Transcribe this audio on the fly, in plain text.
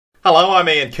Hello, I'm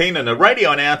Ian Keenan, a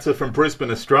radio announcer from Brisbane,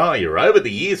 Australia. Over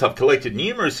the years, I've collected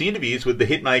numerous interviews with the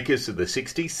hitmakers of the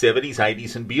 60s, 70s,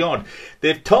 80s and beyond.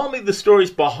 They've told me the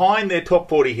stories behind their top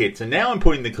 40 hits, and now I'm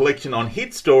putting the collection on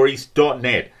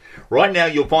hitstories.net. Right now,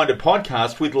 you'll find a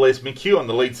podcast with McKeown,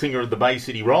 the lead singer of the Bay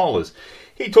City Rollers.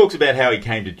 He talks about how he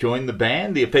came to join the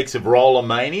band, the effects of roller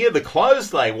mania, the clothes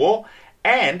they wore,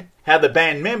 and how the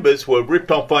band members were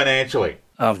ripped off financially.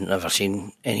 I've never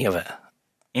seen any of it.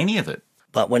 Any of it?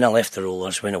 But when I left the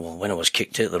Rollers, when I was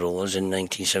kicked out of the Rollers in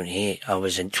 1978, I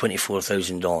was in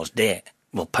 $24,000 debt.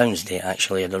 Well, pounds debt,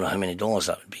 actually. I don't know how many dollars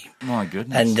that would be. My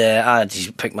goodness. And I had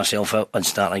to pick myself up and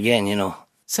start again, you know.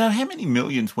 So how many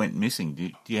millions went missing?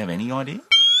 Do you have any idea?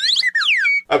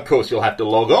 Of course, you'll have to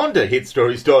log on to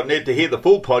hitstories.net to hear the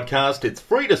full podcast. It's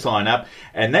free to sign up,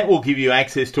 and that will give you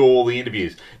access to all the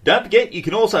interviews. Don't forget, you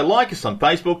can also like us on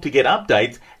Facebook to get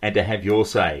updates and to have your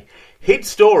say.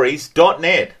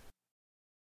 hitstories.net